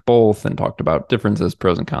who make both and talked about differences,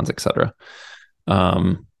 pros and cons, etc.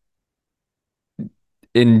 Um,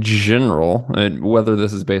 in general, and whether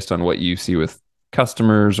this is based on what you see with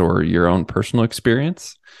customers or your own personal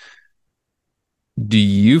experience, do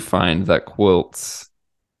you find that quilts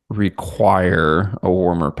require a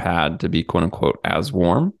warmer pad to be quote unquote as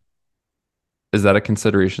warm? Is that a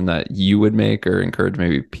consideration that you would make or encourage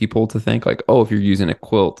maybe people to think like, oh, if you're using a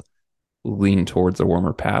quilt, lean towards a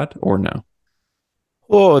warmer pad or no?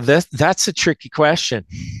 Oh, that's a tricky question.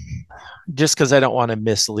 Just because I don't want to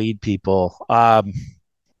mislead people. How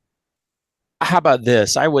about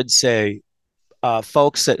this? I would say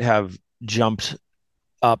folks that have jumped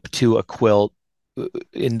up to a quilt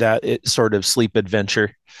in that sort of sleep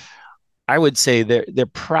adventure, I would say they're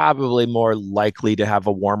probably more likely to have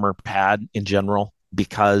a warmer pad in general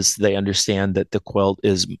because they understand that the quilt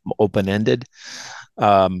is open ended,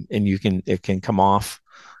 and it can come off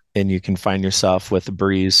and you can find yourself with a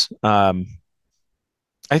breeze.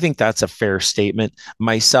 I think that's a fair statement.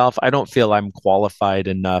 Myself, I don't feel I'm qualified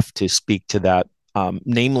enough to speak to that,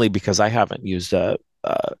 namely because I haven't used a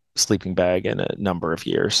sleeping bag in a number of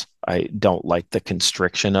years. I don't like the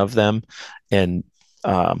constriction of them. And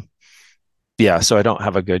um, yeah, so I don't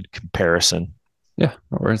have a good comparison. Yeah,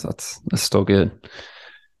 no worries. That's still good.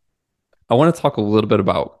 I want to talk a little bit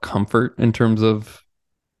about comfort in terms of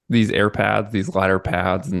these air pads, these ladder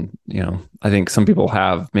pads, and I think some people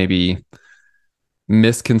have maybe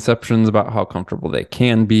misconceptions about how comfortable they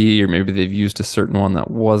can be, or maybe they've used a certain one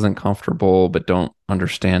that wasn't comfortable, but don't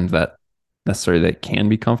understand that necessarily they can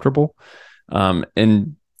be comfortable.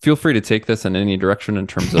 And feel free to take this in any direction in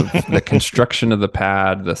terms of the construction of the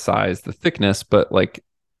pad, the size, the thickness, but like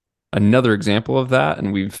another example of that,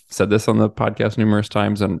 and we've said this on the podcast numerous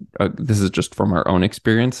times, and this is just from our own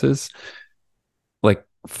experiences, like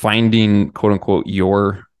finding quote unquote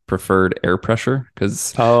your preferred air pressure.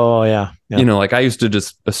 Because, Oh yeah, yeah. like I used to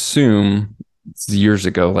just assume years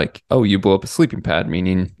ago, like, oh, you blow up a sleeping pad,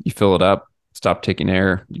 meaning you fill it up, stop taking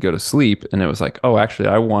air, you go to sleep. And it was like, oh, actually,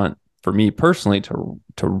 I want, for me personally, to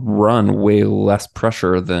run way less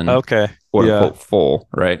pressure than Okay, quote yeah. unquote full,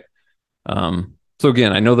 right? So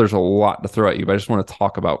again, I know there's a lot to throw at you, but I just want to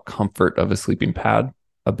talk about comfort of a sleeping pad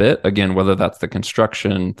a bit. Again, whether that's the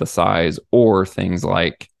construction, the size, or things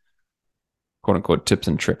like quote unquote tips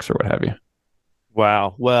and tricks or what have you.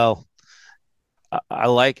 Wow. Well,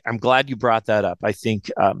 I'm glad you brought that up. I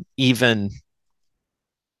think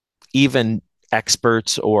even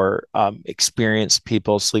experts or experienced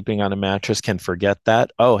people sleeping on a mattress can forget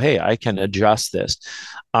that. Oh, hey, I can adjust this,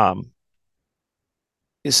 um,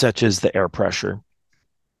 such as the air pressure.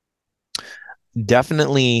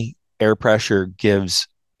 Definitely, air pressure gives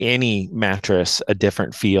any mattress a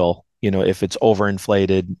different feel. If it's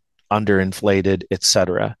overinflated, underinflated,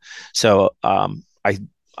 etc. So, I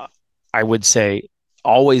would say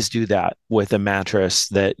always do that with a mattress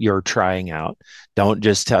that you're trying out. Don't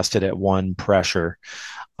just test it at one pressure.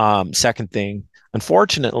 Second thing,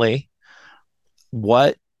 unfortunately,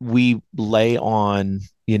 what we lay on,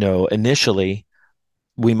 initially,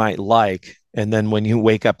 we might like. And then when you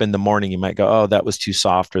wake up in the morning, you might go, oh, that was too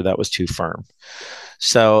soft or that was too firm.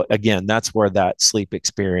 So again, that's where that sleep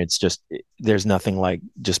experience just, there's nothing like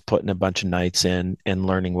just putting a bunch of nights in and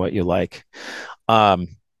learning what you like. Um,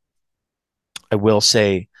 I will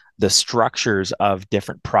say the structures of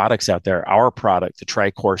different products out there, our product, the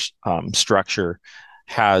Tricore structure,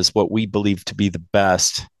 has what we believe to be the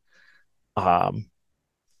um,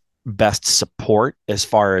 best support as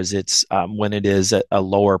far as it's when it is at a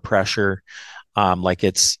lower pressure, like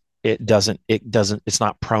it's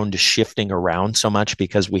not prone to shifting around so much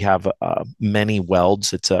because we have many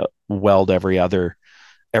welds. It's a weld every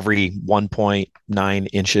 1.9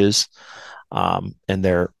 inches, and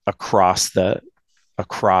they're across the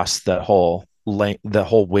whole length, the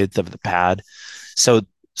whole width of the pad. So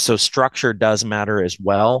so structure does matter as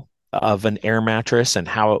well of an air mattress and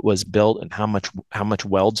how it was built and how much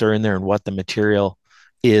welds are in there and what the material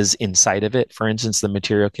is inside of it. For instance, the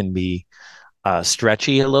material can be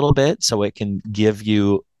stretchy a little bit, so it can give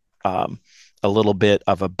you um, a little bit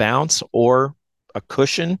of a bounce or a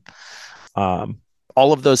cushion. Um,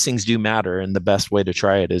 all of those things do matter, and the best way to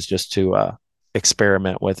try it is just to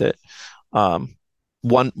experiment with it. Um,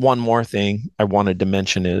 one more thing I wanted to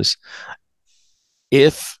mention is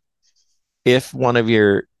if if one of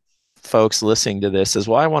your folks listening to this says,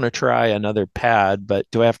 well, I want to try another pad, but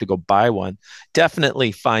do I have to go buy one?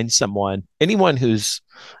 Definitely find anyone who's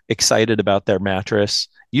excited about their mattress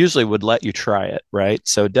usually would let you try it, right?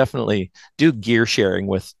 So definitely do gear sharing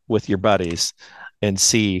with your buddies and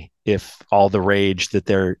see if all the rage that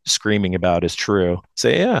they're screaming about is true.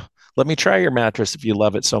 Say, yeah, let me try your mattress if you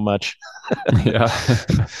love it so much. Yeah.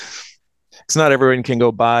 It's not everyone can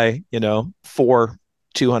go buy, four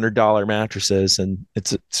 $200 mattresses, and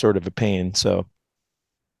it's sort of a pain. So,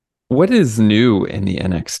 What is new in the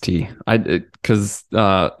NXT? Because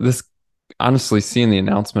this honestly seeing the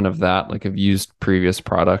announcement of that, like I've used previous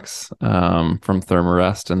products from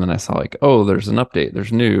Thermarest, and then I saw like, oh, there's an update,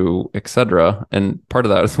 there's new, etc. And part of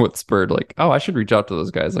that is what spurred like, oh, I should reach out to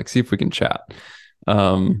those guys, like see if we can chat.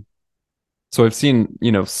 Um, so I've seen,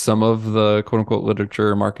 some of the quote unquote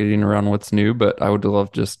literature marketing around what's new, but I would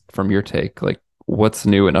love just from your take, like what's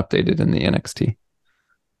new and updated in the NXT.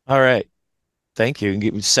 all right. Thank you.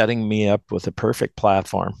 You setting me up with a perfect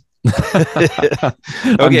platform. I'm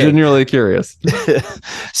Okay. genuinely curious.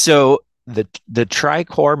 So the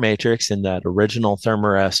tri-core matrix in that original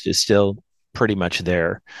Thermarest is still pretty much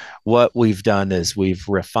there. What we've done is we've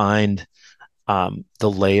refined the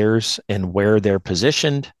layers and where they're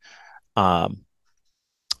positioned, um,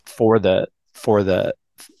 for the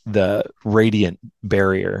radiant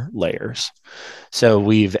barrier layers. So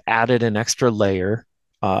we've added an extra layer.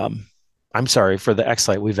 I'm sorry, for the X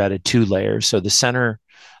Lite, we've added two layers. So the center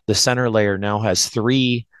layer now has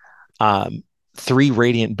um, three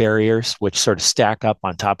radiant barriers, which sort of stack up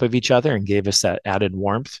on top of each other and gave us that added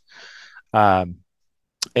warmth. Um,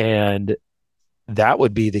 and that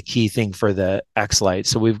would be the key thing for the X Lite.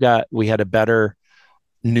 So we had a better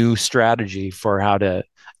new strategy for how to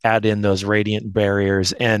add in those radiant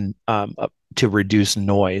barriers and to reduce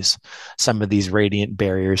noise. Some of these radiant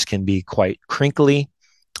barriers can be quite crinkly,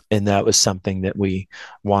 and that was something that we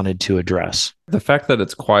wanted to address. The fact that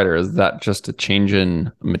it's quieter, is that just a change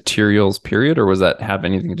in materials, period, or was that have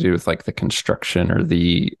anything to do with like the construction or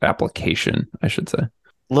the application, I should say?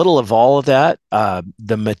 Little of all of that.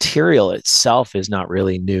 The material itself is not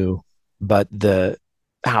really new, but the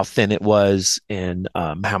how thin it was and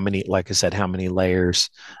how many, like I said, how many layers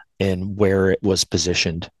and where it was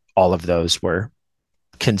positioned. All of those were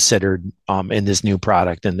considered in this new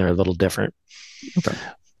product, and they're a little different. Okay.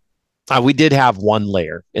 We did have one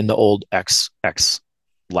layer in the old X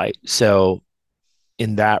light, so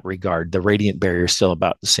in that regard, the radiant barrier is still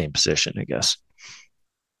about the same position, I guess.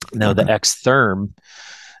 Now Okay. The X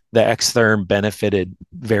Therm benefited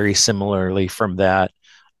very similarly from that,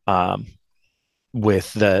 um,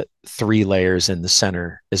 with the three layers in the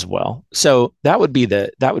center as well. So that would be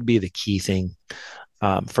the key thing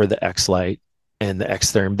for the X Lite and the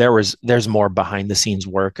X Therm. There's more behind the scenes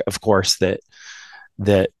work, of course, that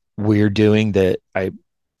we're doing that I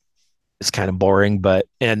is kind of boring, but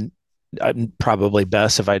and probably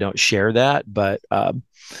best if I don't share that. But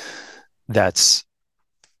that's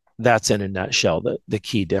that's in a nutshell the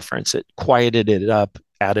key difference. It quieted it up,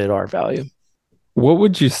 added our value. What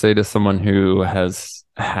would you say to someone who has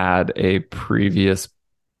had a previous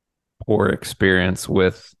poor experience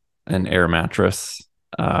with an air mattress?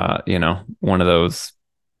 One of those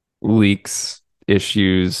leaks,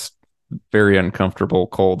 issues, very uncomfortable,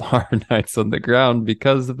 cold, hard nights on the ground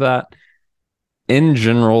because of that. In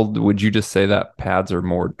general, would you just say that pads are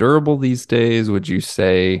more durable these days? Would you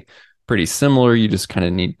say pretty similar? You just kind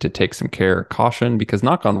of need to take some care or caution because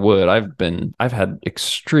knock on wood, I've had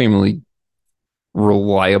extremely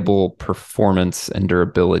reliable performance and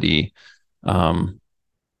durability um,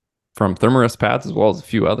 from Thermarest pads as well as a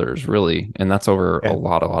few others, really. And that's over Yeah. a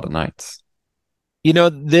lot of nights.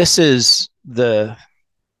 This is the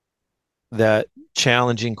that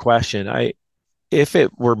challenging question. I If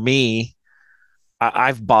it were me,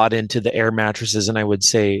 I've bought into the air mattresses, and I would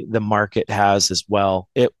say the market has as well.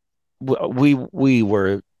 It we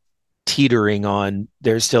were teetering on.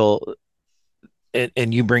 There's still,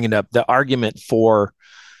 and you bring it up. The argument for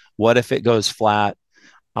what if it goes flat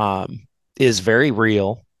is very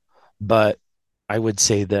real, but I would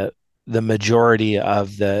say that the majority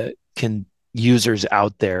of users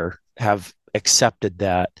out there have accepted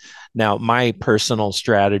that. Now, my personal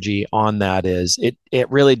strategy on that is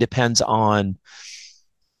it really depends on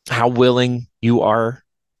how willing you are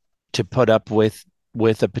to put up with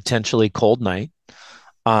a potentially cold night.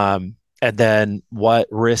 And then what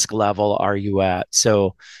risk level are you at?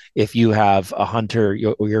 So if you have a hunter,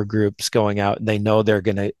 your group's going out and they know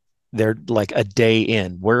they're like a day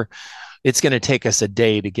in, it's going to take us a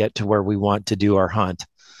day to get to where we want to do our hunt.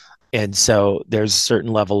 And so there's a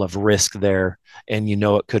certain level of risk there, and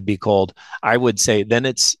it could be cold. I would say then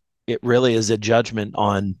it really is a judgment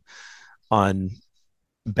on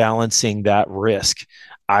balancing that risk.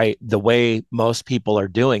 The way most people are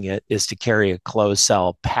doing it is to carry a closed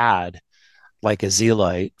cell pad like a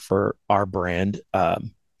Z-Lite for our brand.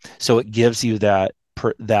 So it gives you that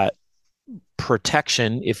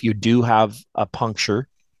protection if you do have a puncture,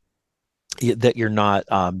 that you're not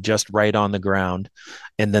just right on the ground.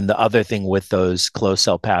 And then the other thing with those closed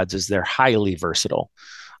cell pads is they're highly versatile.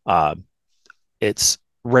 Uh, it's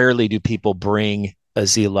rarely do people bring a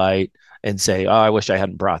Z-Lite and say, "Oh, I wish I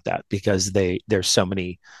hadn't brought that," because there's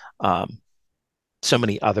um, so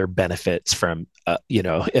many other benefits from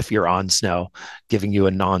if you're on snow, giving you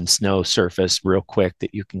a non-snow surface real quick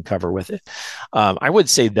that you can cover with it. I would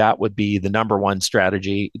say that would be the number one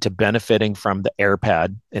strategy to benefiting from the air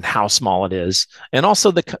pad and how small it is, and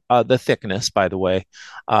also the thickness, by the way.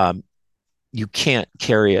 You can't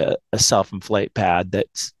carry a self-inflate pad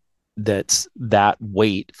that's that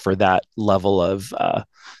weight for that level of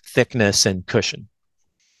thickness and cushion,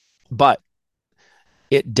 but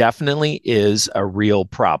it definitely is a real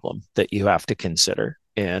problem that you have to consider.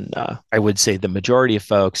 And I would say the majority of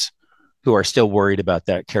folks who are still worried about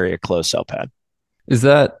that carry a closed cell pad. Is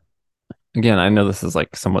that, again, I know this is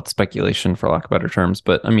like somewhat speculation for lack of better terms,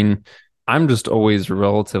 but I mean, I'm just always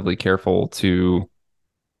relatively careful to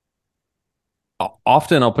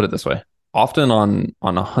often, I'll put it this way, often on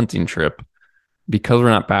a hunting trip, because we're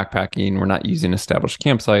not backpacking, we're not using established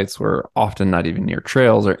campsites, we're often not even near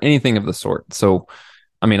trails or anything of the sort. So,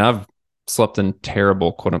 I mean, I've slept in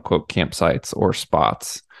terrible quote unquote campsites or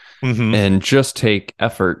spots Mm-hmm. and just take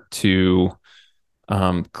effort to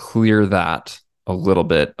clear that a little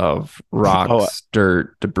bit of Oh, rocks,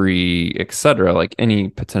 dirt, debris, etc., like any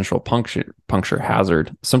potential puncture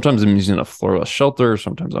hazard. Sometimes I'm using a floorless shelter,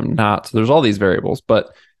 sometimes I'm not. So there's all these variables,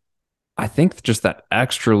 but I think just that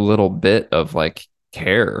extra little bit of like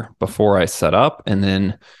care before I set up, and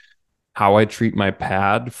then how I treat my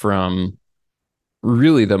pad from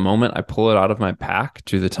really the moment I pull it out of my pack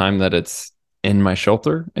to the time that it's in my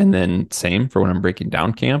shelter. And then same for when I'm breaking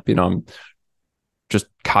down camp. I'm just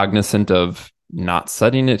cognizant of not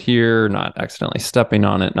setting it here, not accidentally stepping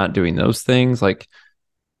on it, not doing those things. Like,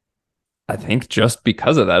 I think just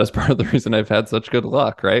because of that is part of the reason I've had such good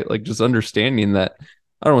luck, right? Like, just understanding that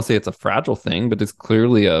I don't want to say it's a fragile thing, but it's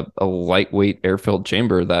clearly a lightweight air filled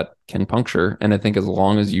chamber that can puncture. And I think as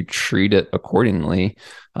long as you treat it accordingly,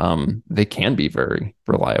 they can be very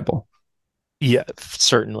reliable. yeah,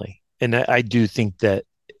 certainly. And I do think that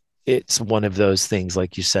it's one of those things,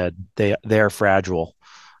 like you said, they are fragile.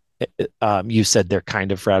 You said they're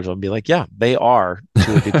kind of fragile, and be like, yeah, they are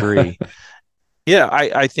to a degree. Yeah,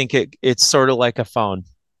 I think it's sort of like a phone.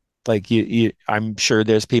 Like I'm sure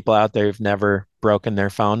there's people out there who've never broken their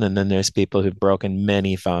phone, and then there's people who've broken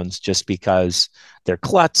many phones just because they're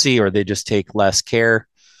klutzy or they just take less care.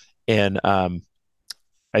 And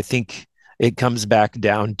I think it comes back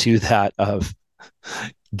down to that of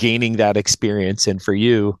gaining that experience. And for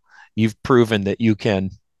you, you've proven that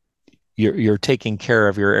you're taking care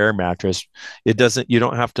of your air mattress. You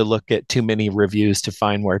don't have to look at too many reviews to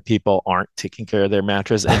find where people aren't taking care of their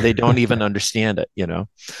mattress and they don't even understand it.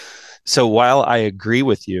 So while I agree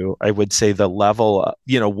with you, I would say the level,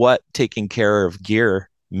 what taking care of gear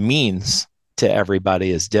means to everybody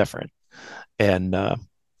is different. And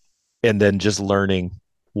then just learning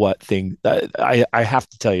what thing I have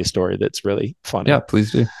to tell you a story that's really Yeah, funny.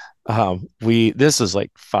 please do. We This was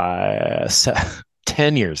like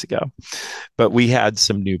 10 years ago, but we had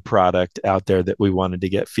some new product out there that we wanted to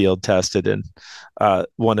get field tested. And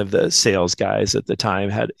one of the sales guys at the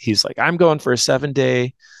time he's like, I'm going for a 7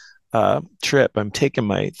 day trip. I'm taking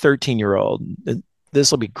my 13-year-old. This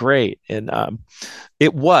will be great. And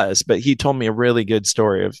it was, but he told me a really good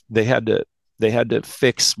story of they had to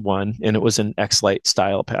fix one, and it was an X-Lite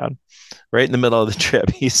style pad right in the middle of the trip.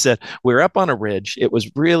 He said, we were up on a ridge. It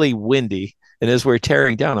was really windy. And as we are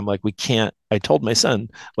tearing down, I'm like, we can't. I told my son,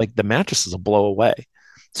 like, the mattresses will blow away.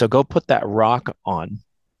 So go put that rock on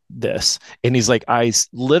this. And he's like, I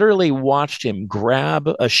literally watched him grab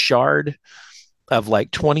a shard of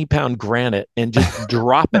like 20-pound granite and just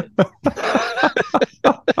drop it.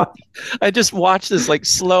 I just watched this like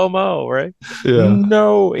slow mo, right? Yeah.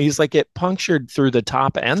 No, he's like, it punctured through the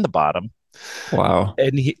top and the bottom. Wow.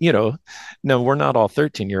 And no, we're not all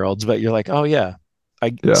 13-year-olds, but you're like, oh yeah.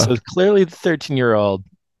 Yeah. So clearly the 13-year-old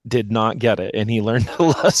did not get it and he learned a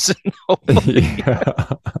lesson. Hopefully. Yeah.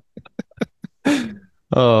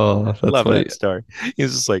 Oh, that's Love funny. that story.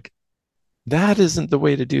 He's just like, that isn't the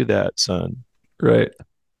way to do that, son. Right.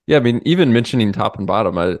 Yeah, I mean, even mentioning top and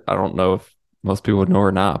bottom, I don't know if most people would know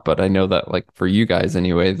or not, but I know that like for you guys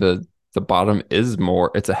anyway, the bottom is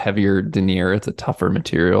more, it's a heavier denier, it's a tougher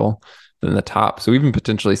material than the top. So even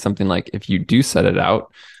potentially something like if you do set it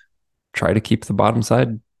out, try to keep the bottom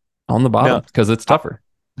side on the bottom No, because it's uh, tougher.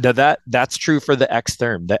 no, that's true for the X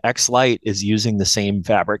Therm. The X Lite is using the same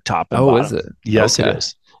fabric top and Oh, is bottom. it? Yes, it Okay.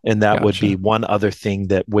 is. And that would be Gotcha. one other thing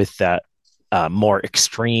that with that more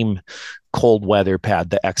extreme cold weather pad,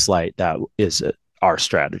 the X Lite, that is our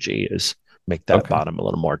strategy is make that Okay. bottom a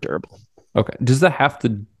little more durable. Okay. Does that have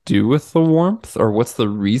to do with the warmth or what's the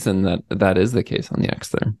reason that that is the case on the X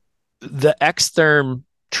there? The X Therm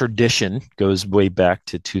tradition goes way back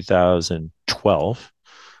to 2012.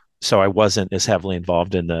 So I wasn't as heavily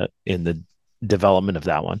involved in the development of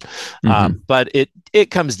that one. Hmm. But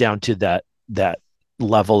it comes down to that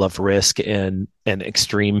level of risk and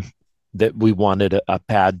extreme that we wanted a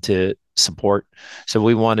pad to support. So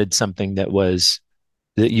we wanted something that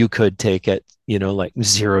you could take at like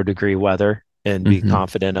 0 degree weather and be Hmm.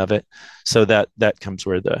 confident of it. So that comes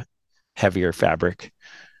where the heavier fabric.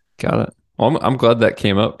 Got it. Well, I'm glad that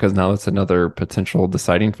came up because now it's another potential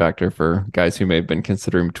deciding factor for guys who may have been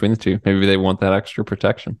considering between the two. Maybe they want that extra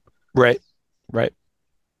protection. Right. Right.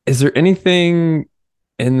 Is there anything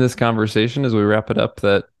in this conversation as we wrap it up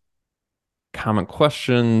that common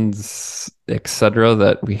questions, etc.,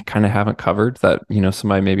 that we kind of haven't covered that,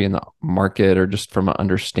 somebody maybe in the market or just from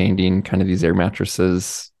understanding kind of these air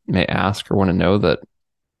mattresses may ask or want to know that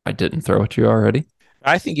I didn't throw at you already?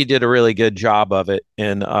 I think you did a really good job of it.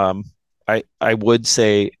 And I would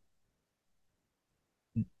say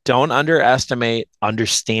don't underestimate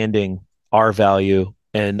understanding our value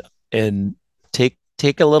and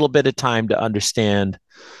take a little bit of time to understand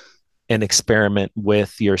and experiment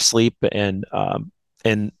with your sleep and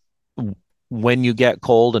when you get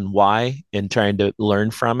cold and why, and trying to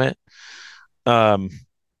learn from it. Um,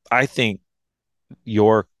 I think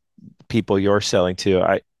your people you're selling to,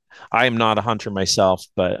 I am not a hunter myself,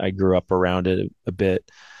 but I grew up around it a bit.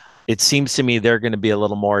 It seems to me they're going to be a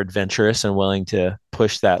little more adventurous and willing to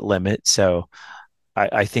push that limit. So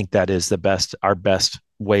I think that is our best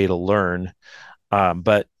way to learn.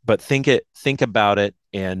 But think about it,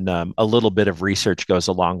 and a little bit of research goes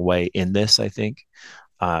a long way in this, I think.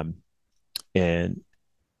 Um, and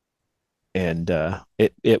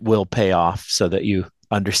it will pay off so that you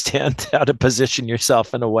understand how to position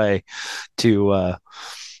yourself in a way to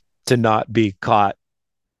not be caught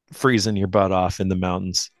freezing your butt off in the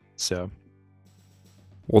mountains. So,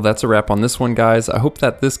 Well, that's a wrap on this one, guys. I hope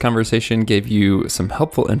that this conversation gave you some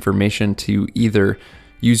helpful information to either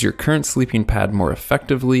use your current sleeping pad more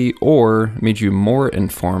effectively or made you more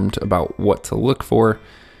informed about what to look for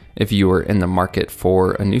if you are in the market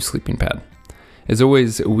for a new sleeping pad. As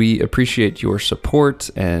always, we appreciate your support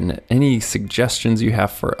and any suggestions you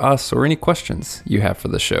have for us or any questions you have for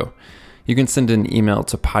the show. You can send an email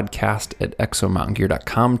to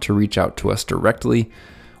podcast@exomountaingear.com to reach out to us directly,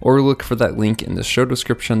 or look for that link in the show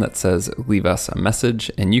description that says leave us a message,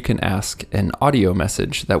 and you can ask an audio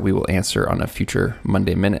message that we will answer on a future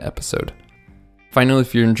Monday Minute episode. Finally,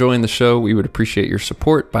 if you're enjoying the show, we would appreciate your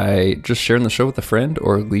support by just sharing the show with a friend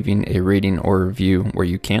or leaving a rating or review where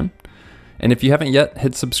you can. And if you haven't yet,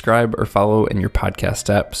 hit subscribe or follow in your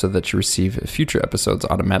podcast app so that you receive future episodes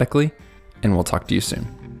automatically, and we'll talk to you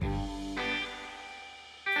soon.